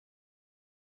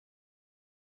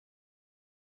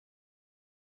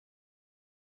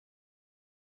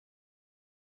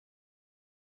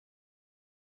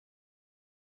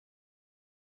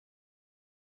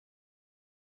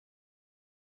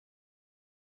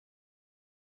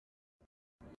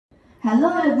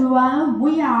Hello everyone,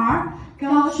 we are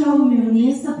Kaohsiung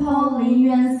Municipal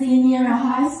Lingyuan Senior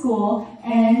High School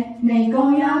and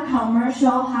Nagoya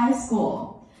Commercial High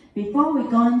School. Before we're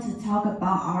going to talk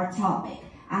about our topic,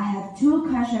 I have two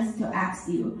questions to ask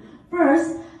you.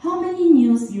 First, how many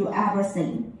news you ever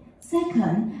seen?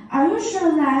 Second, are you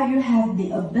sure that you have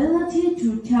the ability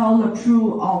to tell the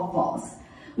true or false?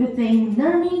 We think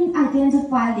learning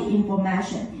identify the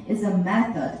information is a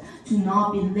method to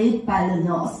not be led by the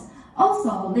nose.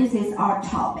 Also, this is our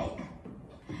topic.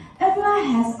 Everyone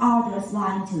has others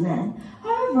lying to learn.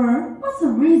 However, what's the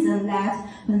reason that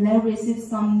when they receive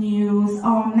some news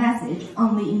or message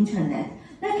on the internet,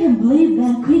 they can believe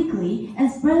them quickly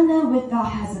and spread them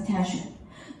without hesitation?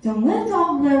 Don't let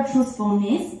doubt their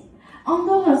truthfulness.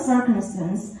 Under the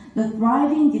circumstances, the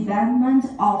thriving development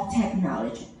of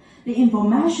technology, the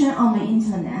information on the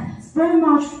internet spread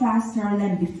much faster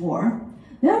than before.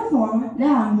 Therefore, there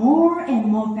are more and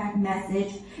more fake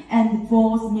messages and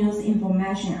false news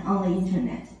information on the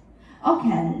internet.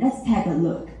 Okay, let's take a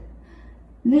look.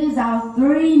 These are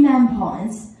three main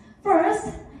points.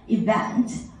 First,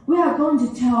 event. We are going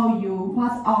to tell you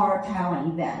what's our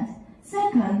Taiwan event.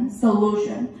 Second,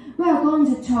 solution. We are going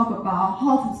to talk about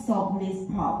how to solve this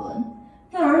problem.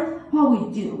 Third, what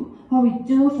we do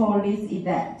for this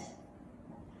event.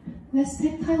 Let's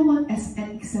take Taiwan as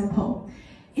an example.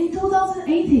 In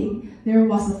 2018, there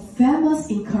was a famous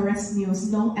incorrect news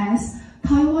known as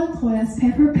Taiwan toilet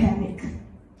paper panic.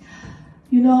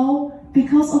 You know,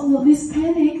 because of this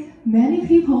panic, many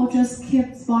people just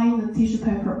kept buying the tissue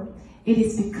paper. It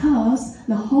is because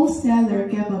the wholesaler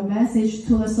gave a message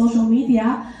to the social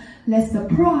media that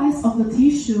the price of the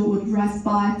tissue would rise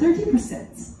by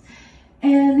 30%.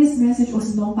 And this message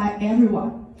was known by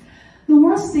everyone. The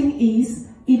worst thing is,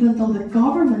 even though the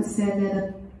government said that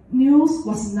the news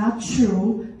was not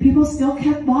true, people still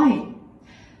kept buying.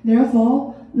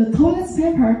 Therefore, the toilet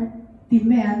paper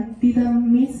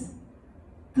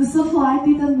supply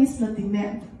didn't meet the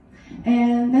demand.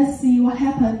 And let's see what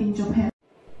happened in Japan.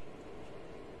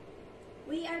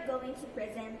 We are going to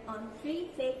present on 3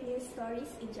 fake news stories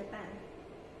in Japan.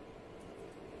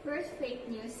 First fake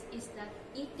news is that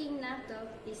eating natto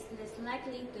is less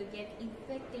likely to get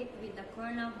infected with the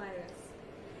coronavirus.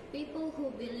 People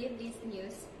who believe this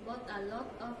news bought a lot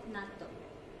of natto,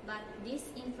 but this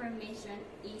information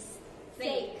is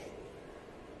fake.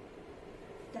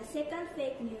 The second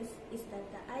fake news is that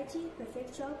the Aichi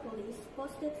Prefectural Police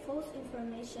posted false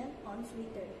information on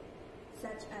Twitter,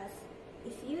 such as,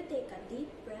 if you take a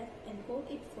deep breath and hold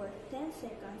it for 10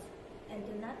 seconds and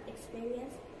do not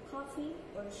experience coughing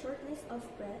or shortness of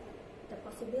breath, the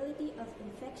possibility of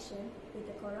infection with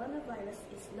the coronavirus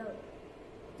is low.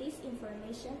 This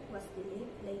information was deleted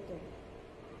later.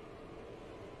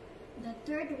 The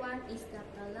third one is that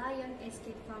the lion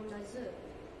escaped from the zoo.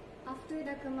 After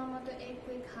the Kumamoto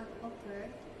earthquake had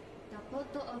occurred, the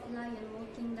photo of lion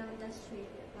walking down the street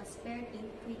was shared in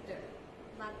Twitter,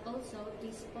 but also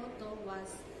this photo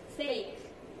was fake.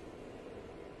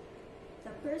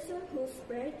 The person who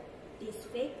spread this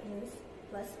fake news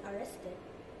was arrested.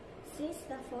 Since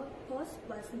the post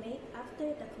was made after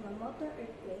the Kumamoto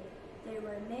earthquake, there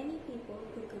were many people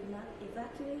who could not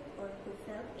evacuate or who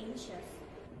felt anxious.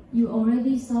 You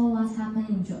already saw what's happened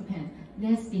in Japan.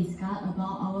 Let's discuss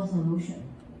about our solution.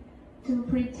 To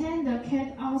pretend the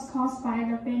chaos caused by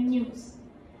the fake news.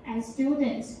 As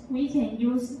students, we can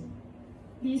use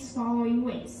these following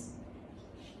ways.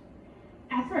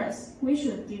 At first, we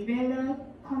should develop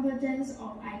competence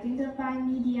of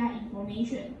identifying media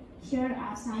information. Here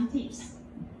are some tips.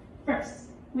 First,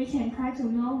 we can try to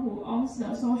know who owns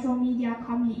the social media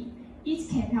company. It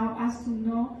can help us to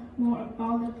know more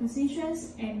about the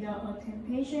positions and the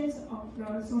occupations of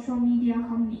the social media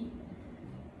company.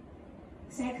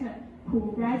 Second,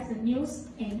 who writes the news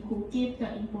and who gives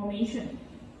the information.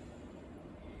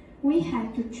 We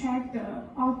have to check the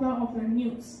author of the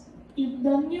news. If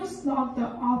the news logs the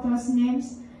author's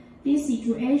names, this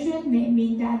situation may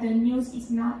mean that the news is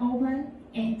not open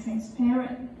and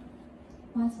transparent.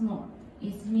 What's more,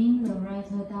 it means the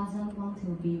writer doesn't want to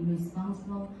be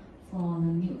responsible for the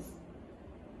news.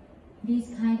 This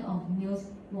kind of news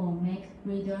will make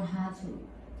readers hard to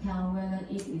tell whether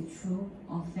it is true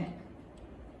or fake.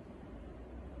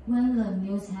 When the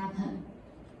news happens,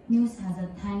 news has a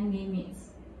time limit.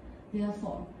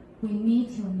 Therefore, we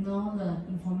need to know the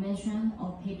information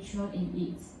or picture in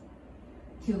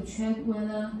it to check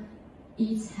whether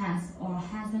it has or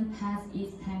hasn't passed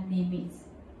its time limit.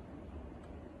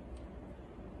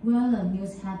 When the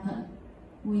news happens,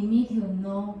 we need to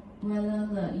know whether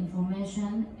the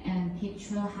information and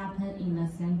picture happen in the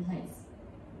same place.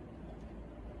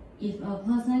 If a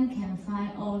person can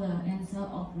find all the answer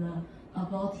of the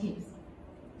above tips,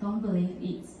 don't believe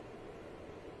it.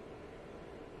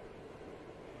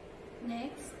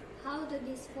 Next, how do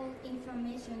this false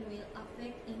information will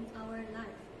affect in our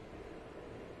life?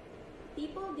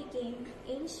 People became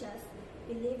anxious,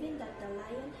 believing that the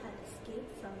lion had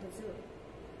escaped from the zoo.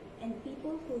 And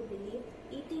people who believed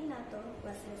eating natto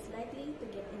was less likely to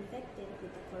get infected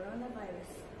with the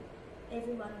coronavirus.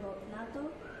 Everyone bought natto,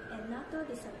 and natto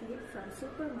disappeared from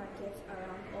supermarkets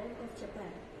around all of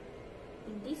Japan.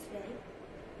 In this way,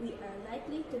 we are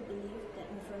likely to believe the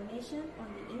information on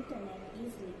the internet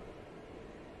easily.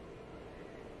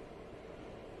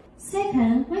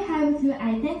 Second, we have to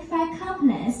identify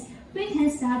complaints. We can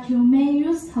start to make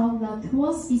use of the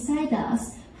tools beside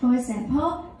us. For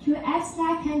example, two apps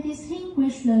that can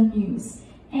distinguish the news.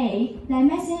 A. Like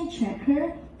message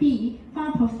checker. B.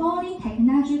 From performing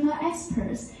technological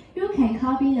experts. You can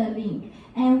copy the link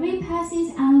and repaste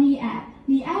it on the app.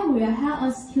 The app will help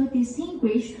us to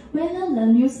distinguish whether the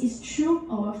news is true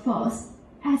or false.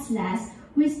 At last,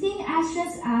 we think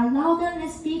actions are louder than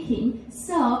speaking,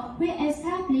 so we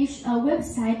established a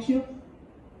website to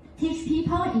teach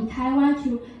people in Taiwan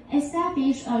to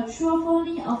establish a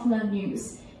truthfulness of the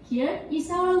news. Here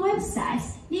is our website.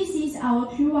 This is our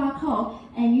QR code,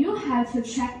 and you have to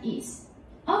check it.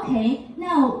 Okay,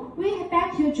 now we head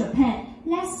back to Japan.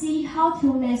 Let's see how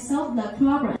to solve the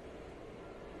problem.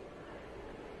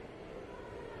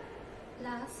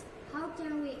 Last, how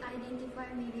can we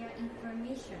identify media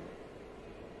information?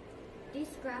 This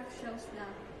graph shows the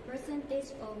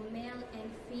percentage of male and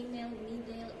female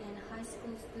middle and high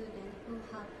school students who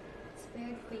have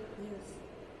spared fake news.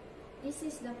 This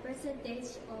is the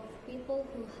percentage of people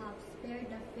who have spared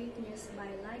the fake news by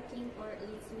liking or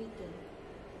retweeting.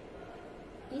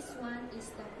 This one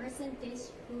is the percentage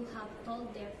who have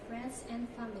told their friends and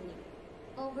family.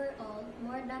 Overall,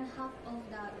 more than half of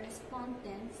the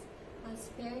respondents have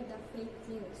spared the fake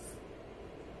news.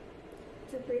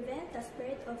 To prevent the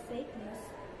spread of fake news,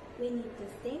 we need to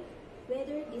think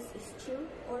whether this is true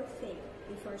or fake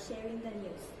before sharing the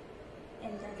news.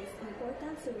 And that is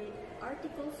important to read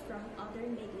articles from other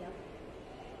media.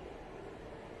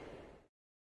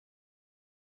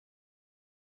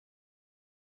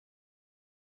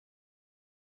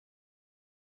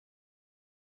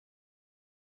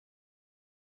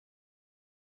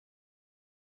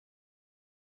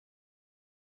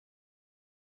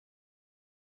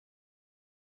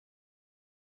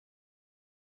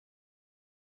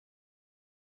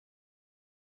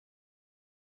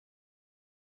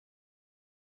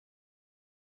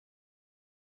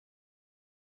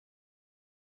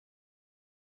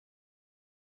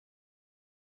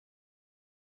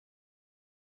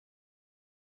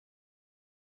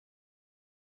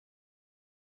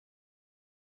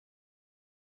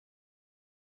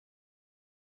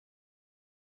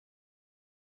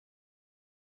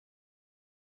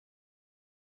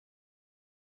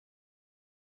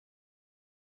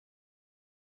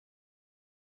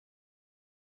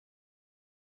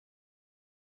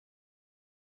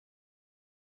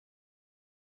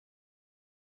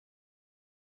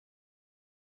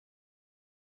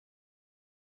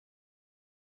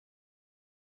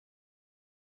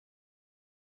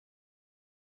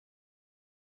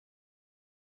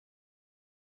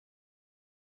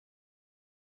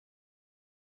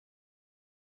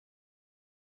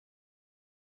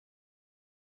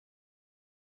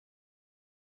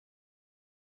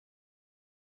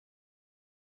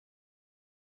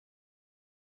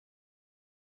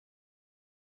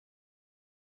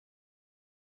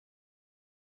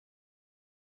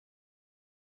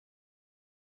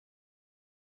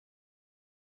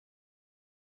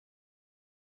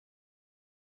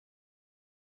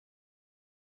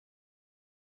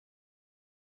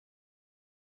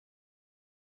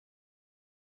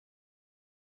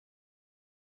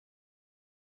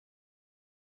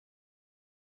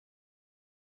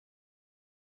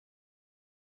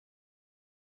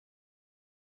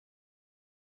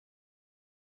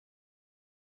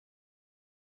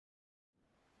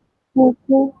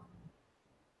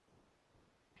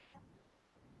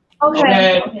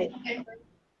 Okay.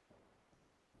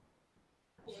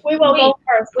 We will go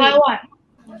first. Taiwan.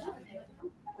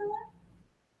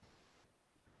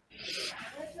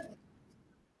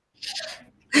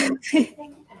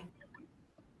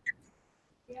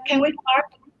 Can we start?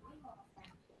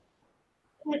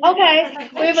 Okay.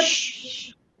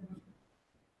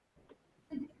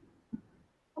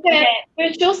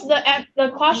 We choose the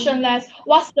question that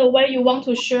what's the way you want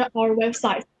to share our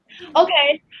website.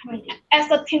 Okay.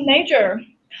 As a teenager,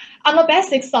 on the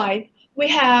basic side, we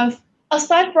have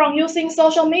Aside from using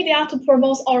social media to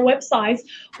promote our websites,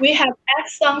 we have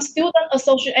asked some student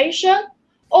association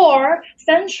or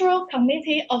Central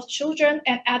Committee of Children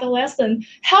and Adolescents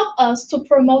help us to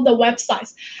promote the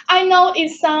websites. I know it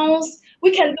sounds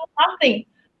we can do nothing,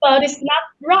 but it's not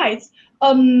right.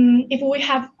 If we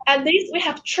have, at least we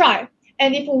have tried.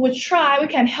 And if we would try, we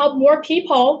can help more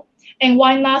people. And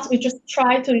why not? We just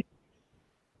try to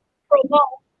promote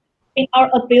in our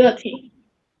ability.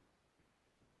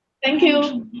 Thank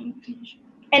you.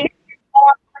 And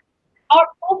our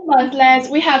movement that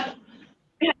we have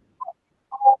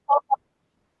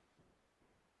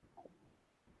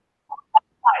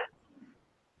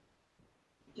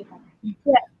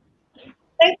yeah.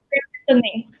 Thanks for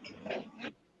listening.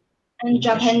 And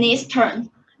Japanese turn.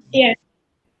 Yeah.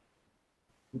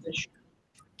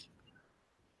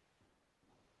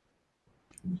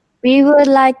 We would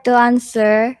like to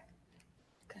answer.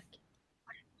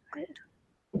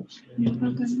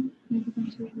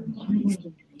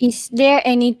 Is there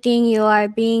anything you are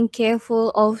being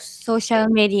careful of social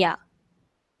media?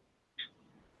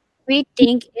 We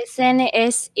think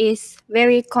SNS is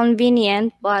very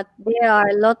convenient, but there are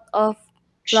a lot of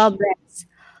problems.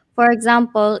 For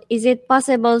example, is it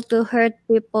possible to hurt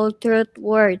people through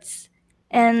words?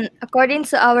 And according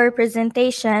to our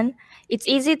presentation, it's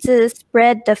easy to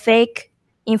spread the fake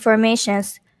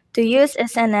informations. To use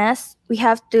SNS, we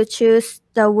have to choose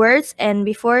the words, and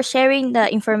before sharing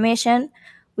the information,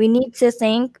 we need to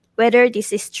think whether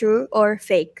this is true or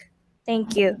fake.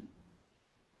 Thank you.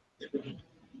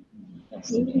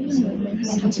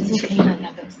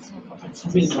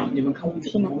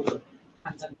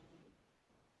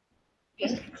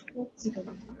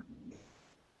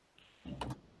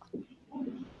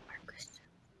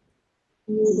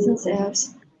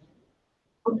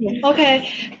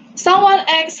 Okay. Someone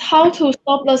asked how to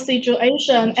stop the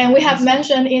situation, and we have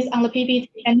mentioned it on the PPT.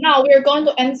 And now we are going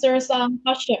to answer some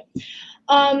questions.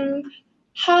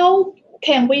 How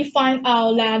can we find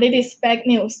out that it is fake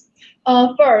news?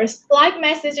 First, like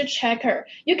message checker,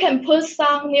 you can put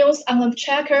some news on the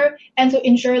checker and to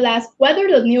ensure that whether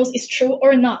the news is true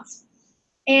or not.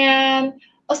 And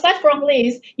aside from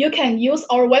this, you can use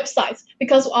our websites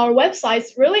because our website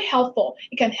is really helpful.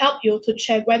 It can help you to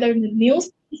check whether the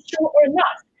news is true or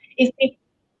not. It's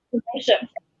information.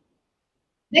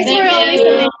 Thanks for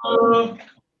your listening.